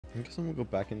I guess I'm gonna go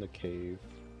back in the cave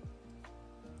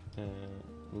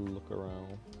and look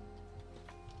around.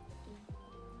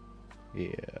 Yeah,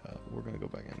 we're gonna go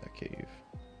back in that cave.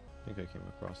 I think I came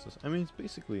across this. I mean, it's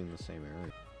basically in the same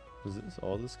area. Is this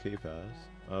all this cave has?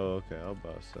 Oh, okay, I was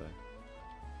about to say.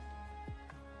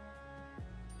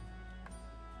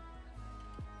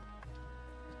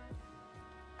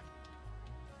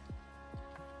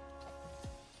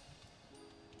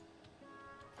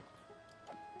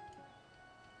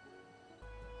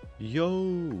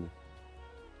 Yo!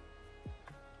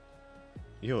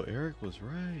 Yo, Eric was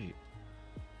right.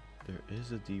 There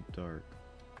is a deep dark.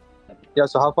 Yeah,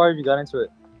 so how far have you got into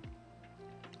it?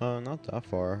 Not that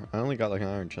far. I only got like an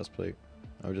iron chest plate.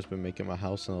 I've just been making my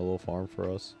house and a little farm for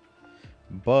us.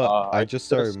 But I I just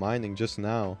started mining just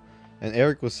now. And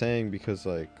Eric was saying because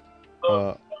uh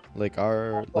like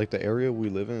the area we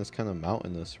live in is kind of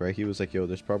mountainous, right? He was like, yo,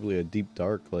 there's probably a deep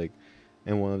dark like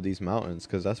in one of these mountains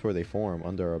because that's where they form,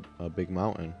 under a big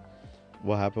mountain.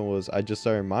 What happened was I just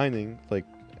started mining, like,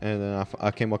 and then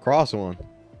I came across one.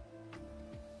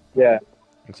 Yeah.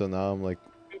 And so now I'm like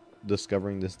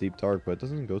discovering this deep dark, but it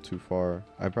doesn't go too far.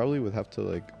 I probably would have to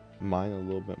like mine a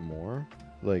little bit more.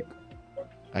 Like,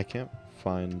 I can't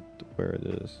find where it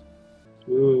is.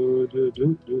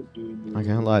 I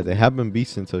can't lie, they have been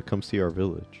beasting to come see our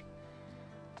village.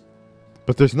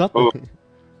 But there's nothing. Oh.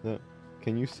 No.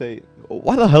 Can you say,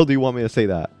 why the hell do you want me to say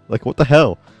that? Like, what the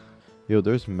hell? Yo,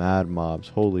 there's mad mobs.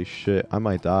 Holy shit, I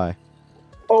might die.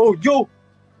 Oh, yo!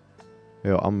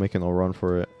 Yo, I'm making a run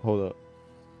for it. Hold up.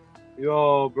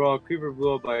 Yo, bro, creeper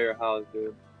blew up by your house,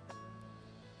 dude.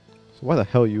 So why the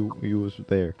hell you was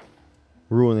there?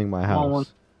 Ruining my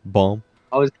house. Bum.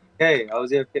 I was okay. I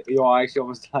was AFK. Yo, I actually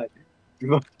almost died.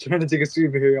 Trying to take a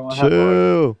sweep here on my half hour.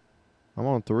 Chill. I'm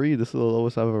on 3. This is the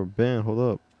lowest I've ever been. Hold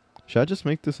up. Should I just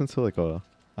make this into like a...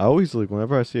 I always like,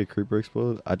 whenever I see a creeper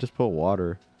explode, I just put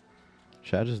water.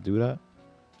 Should I just do that?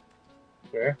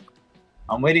 Sure.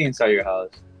 I'm waiting inside your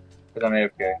house. Because I'm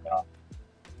AFK now.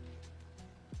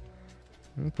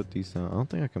 Let me put these down. I don't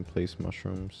think I can place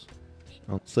mushrooms.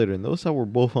 Slater, notice how we're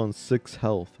both on 6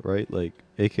 health, right? Like,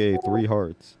 aka 3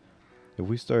 hearts. If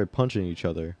we started punching each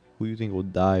other, who do you think will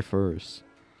die first?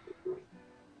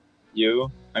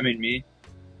 You? I mean me?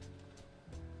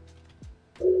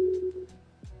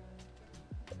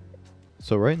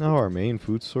 So right now our main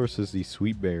food source is these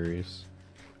sweet berries.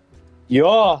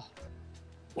 Yo!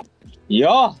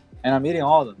 Yo! And I'm eating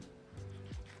all of them.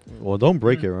 Well, don't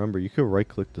break it. Remember, you could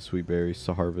right-click the sweet berries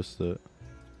to harvest it.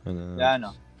 And then Yeah, I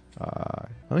know.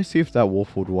 let me see if that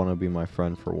wolf would want to be my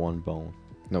friend for 1 bone.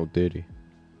 No, did he?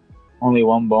 Only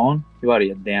 1 bone? You out of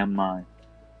your damn mind.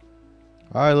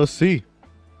 Alright, let's see.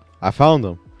 I found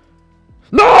him.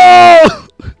 No!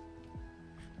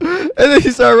 And then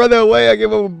he started running away. I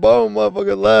gave him a bone,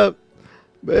 motherfucker left.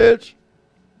 Bitch.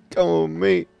 Come on with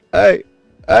me. Hey.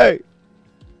 Hey.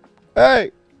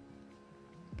 Hey.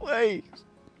 Please.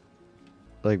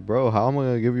 Like, bro, how am I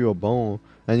going to give you a bone?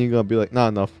 And you're going to be like, not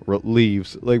enough.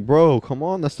 Leaves. Like, bro, come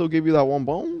on. I still give you that 1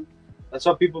 bone. That's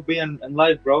what people be in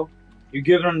life, bro. You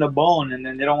give them the bone and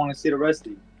then they don't want to see the rest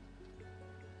of you.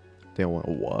 They want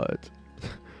what?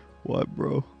 What,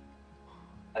 bro?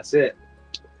 That's it.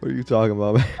 What are you talking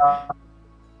about, man?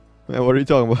 Man, what are you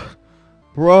talking about?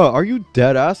 Bruh, are you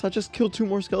dead ass? I just killed 2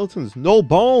 more skeletons. No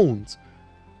bones.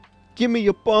 Give me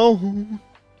your bone.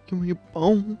 Give me your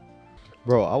bone.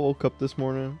 Bro, I woke up this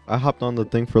morning. I hopped on the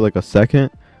thing for like a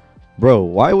second. Bro,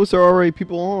 why was there already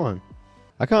people on?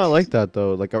 I kind of like that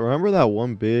though. Like, I remember that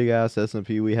one big ass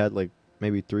SMP we had like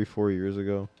maybe 3-4 years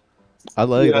ago. I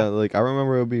like that. Like, I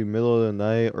remember it would be middle of the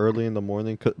night, early in the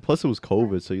morning. Plus, it was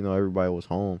COVID, so you know everybody was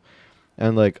home.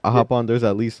 And like, I hop on. There's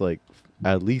at least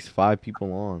 5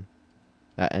 people on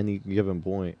at any given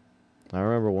point. I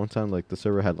remember one time like the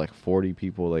server had like 40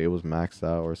 people. Like, it was maxed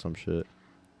out or some shit.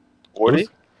 40?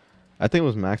 I think it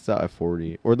was maxed out at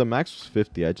 40, or the max was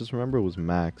 50. I just remember it was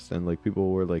maxed, and like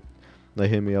people were like, they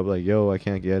hit me up like, "Yo, I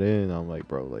can't get in." I'm like,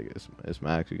 "Bro, like it's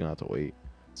max. You're gonna have to wait."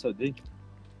 So did you?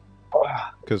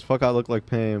 Cause fuck, I look like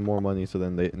paying more money so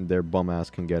then their bum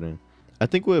ass can get in. I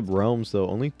think with realms though,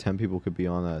 only 10 people could be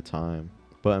on at a time.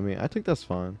 But I mean, I think that's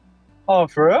fine. Oh,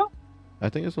 for real? I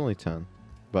think it's only 10.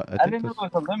 But I I think didn't know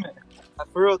it was a limit. I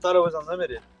for real thought it was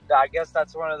unlimited. I guess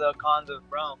that's one of the cons of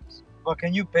realms. But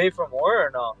can you pay for more or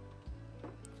no?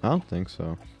 I don't think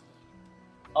so.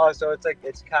 Oh, so it's like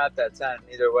it's capped at 10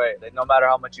 either way. Like no matter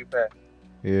how much you pay.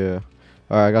 Yeah.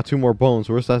 All right, I got 2 more bones.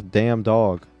 Where's that damn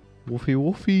dog? Wolfie,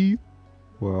 Wolfie,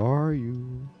 where are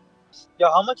you?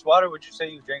 Yo, how much water would you say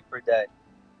you drink per day?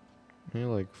 Maybe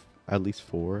like at least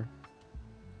 4.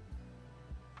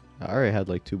 I already had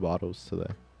like 2 bottles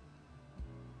today.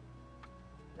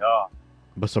 Yo,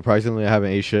 But surprisingly, I haven't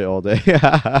ate shit all day.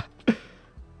 Oh,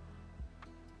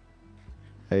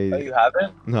 Hey, you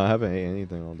haven't? no, I haven't ate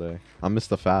anything all day. I missed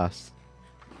the fast.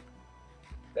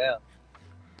 Damn.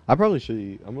 I probably should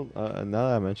eat. Now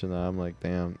that I mentioned that, I'm like,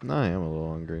 damn. No, I am a little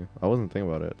hungry. I wasn't thinking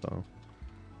about it though.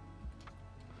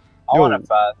 I want Yo, to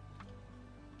fast.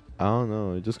 I don't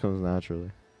know. It just comes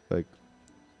naturally. Like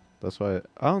that's why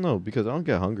I don't know because I don't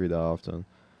get hungry that often.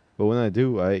 But when I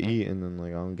do, I eat and then like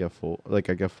I don't get full. Like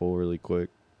I get full really quick.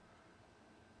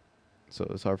 So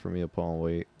it's hard for me to put on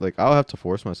weight. Like I'll have to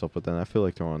force myself, but then I feel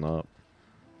like throwing up.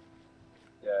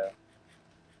 Yeah.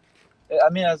 I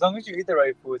mean, as long as you eat the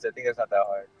right foods, I think it's not that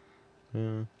hard.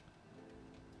 Yeah.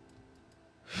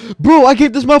 Bro, I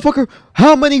gave this motherfucker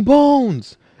how many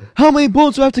bones? How many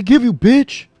bones do I have to give you,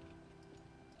 bitch?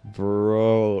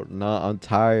 Bro, nah, I'm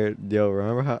tired. Yo,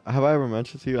 remember how have I ever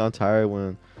mentioned to you? I'm tired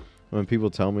when people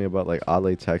tell me about like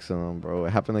Ale texting them, bro.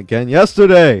 It happened again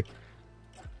yesterday.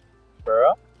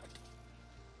 Bro?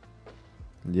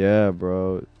 Yeah,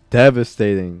 bro.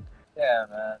 Devastating. Yeah,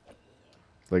 man.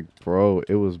 Like, bro,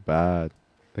 it was bad.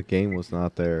 The game was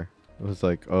not there. It was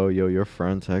like, oh, yo, your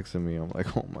friend texted me. I'm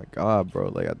like, oh my god, bro.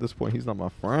 Like, at this point, he's not my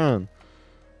friend.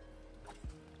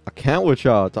 I can't with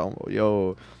y'all. Talking about,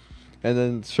 yo. And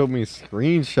then showed me a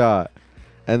screenshot.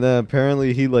 And then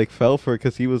apparently he, like, fell for it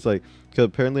because he was like, because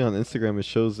apparently on Instagram it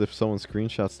shows if someone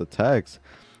screenshots the text.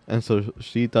 And so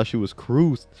she thought she was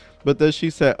cruised. But then she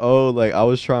said, oh, like, I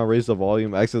was trying to raise the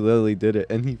volume. Accidentally did it.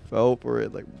 And he fell for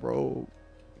it. Like, bro.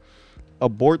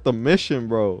 Abort the mission,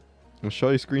 bro. I'm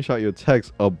showing you screenshot your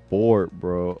text. Abort,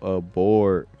 bro.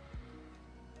 Abort.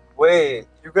 Wait,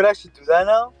 you could actually do that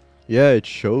now? Yeah, it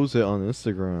shows it on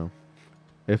Instagram.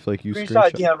 If like you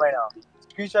Screenshot screenshot, DM right now.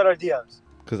 Screenshot our DMs.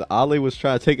 because Ali was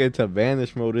trying to take it to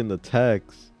vanish mode in the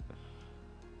text,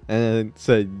 and then it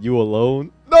said you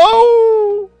alone.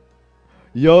 No.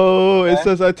 Yo, it Okay.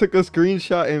 says I took a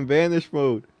screenshot in vanish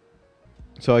mode.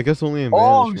 So I guess only in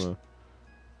Oh, vanish mode.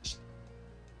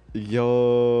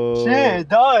 Yo. shit, it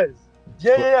does.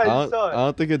 Yeah, But yeah, I yeah, I don't, saw I it.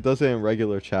 don't think it does it in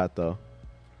regular chat though.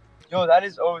 Yo, that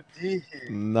is OD.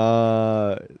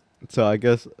 Nah. So I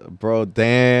guess, bro,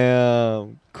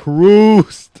 damn,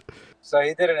 cruised. So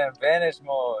he did it in vanish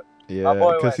mode. My Yeah,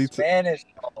 boy cause went Spanish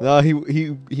mode. no,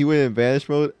 he went in vanish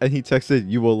mode and he texted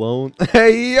you alone.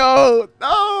 Hey yo,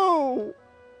 no.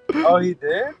 Oh, he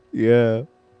did? Yeah,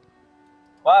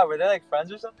 Wow, were they like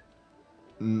friends or something?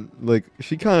 like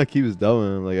she kind of keeps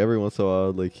doing like every once in a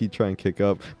while, like he try and kick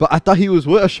up. But I thought he was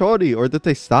with a shorty, or did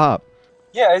they stop?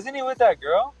 Yeah, isn't he with that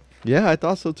girl? Yeah, I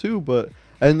thought so too. But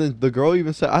and then the girl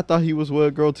even said I thought he was with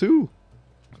a girl too.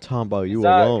 I'm talking about you Is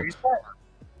that alone. recent?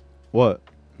 What?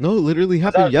 No, literally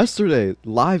happened that- yesterday,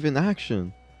 live in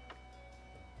action.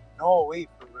 No, wait,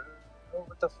 for real?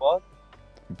 What the fuck?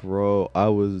 Bro, I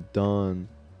was done.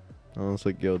 I was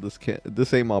like, yo,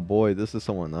 this ain't my boy, this is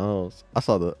someone else. I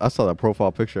saw the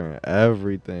profile picture and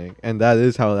everything. And that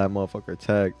is how that motherfucker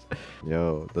texts.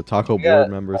 Yo, the taco Yeah,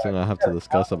 board members gonna have to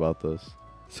discuss about this.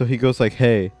 So he goes like,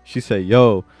 hey, she said,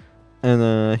 yo.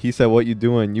 And he said, what you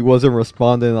doing? You wasn't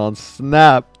responding on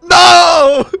Snap.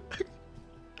 No.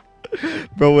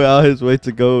 Bro went out his way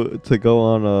to go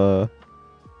on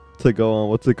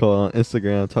what's it called on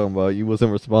Instagram, talking about you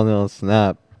wasn't responding on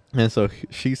Snap. And so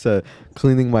she said,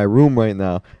 cleaning my room right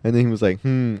now. And then he was like,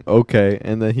 okay.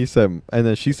 And then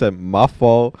she said, my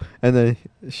fault. And then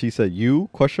she said, you,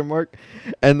 question mark.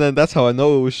 And then that's how I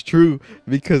know it was true,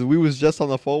 because we was just on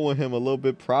the phone with him a little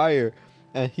bit prior.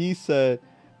 And he said,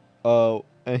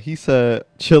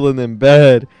 chilling in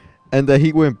bed. And then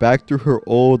he went back through her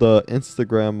old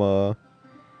Instagram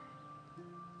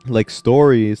like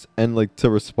stories and like to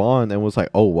respond and was like,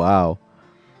 oh wow.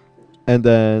 And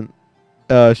then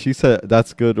she said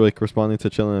that's good, like responding to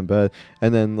chilling in bed.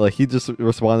 And then like he just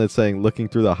responded saying looking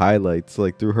through the highlights,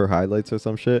 like through her highlights or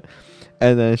some shit.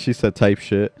 And then she said type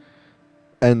shit.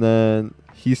 And then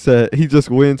he said he just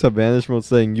went into vanish mode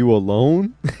saying you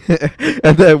alone.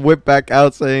 And then went back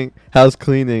out saying how's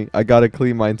cleaning, I gotta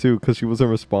clean mine too, because she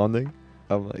wasn't responding.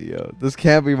 I'm like, yo, this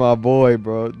can't be my boy,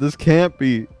 bro. This can't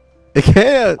be. It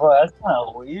can't. Bro, that's kind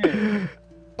of weird.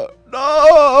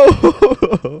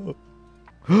 No.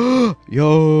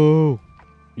 Yo,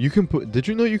 you can put. Did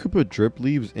you know you could put drip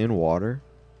leaves in water?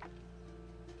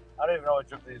 I don't even know what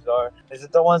drip leaves are. Is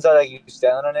it the ones that like you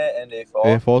stand on it and they fall?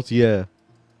 It falls. Yeah.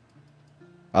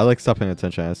 I like stopped paying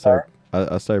attention. I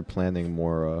started planting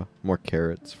more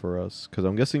carrots for us, because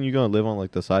I'm guessing you're gonna live on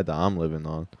like the side that I'm living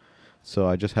on. So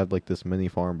I just had like this mini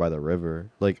farm by the river.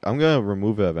 Like I'm gonna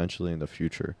remove it eventually in the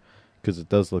future, because it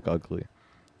does look ugly.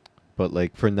 But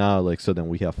like for now, like so then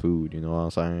we have food. You know what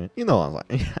I'm saying? You know what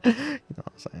I'm saying? You know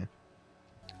what I'm saying?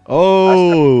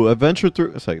 Oh, adventure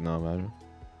through. It's like, no, man.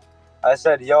 I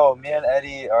said, yo, me and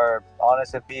Eddie are on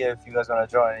SMP if you guys want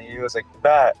to join. And he was like,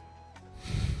 bet.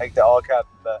 Like the all cap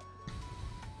bet.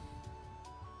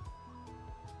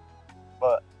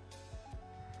 But,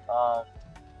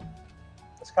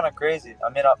 it's kind of crazy. I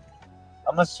mean,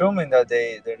 I'm assuming that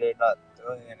they're not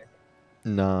doing anything.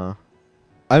 Nah.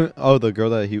 Oh, the girl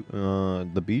that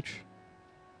the beach?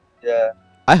 Yeah.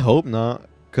 I hope not,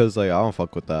 cause like I don't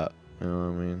fuck with that. You know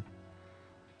what I mean?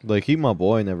 Like he my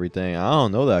boy and everything. I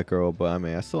don't know that girl, but I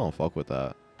mean I still don't fuck with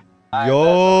that. I bet.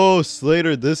 Yo,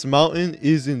 Slater, this mountain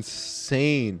is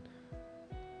insane.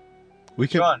 We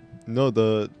Which can one? no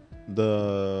the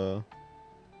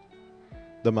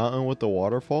mountain with the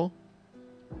waterfall.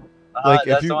 Like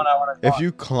That's the one I want to if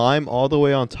you climb all the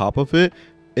way on top of it,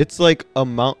 it's like a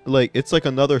mount, like it's like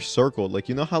another circle. Like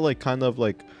you know how like kind of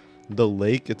like the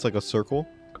lake, it's like a circle.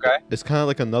 Okay. It's kind of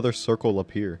like another circle up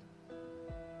here.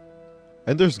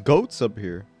 And there's goats up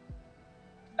here.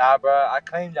 Nah, bro, I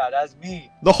claimed that. That's me.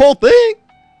 The whole thing?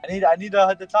 I need to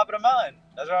hit the top of the mountain.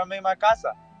 That's where I made my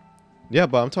casa. Yeah,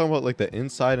 but I'm talking about like the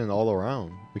inside and all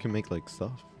around. We can make like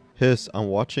stuff. Hiss, I'm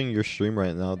watching your stream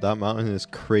right now. That mountain is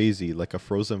crazy, like a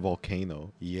frozen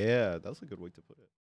volcano. Yeah, that's a good way to put it.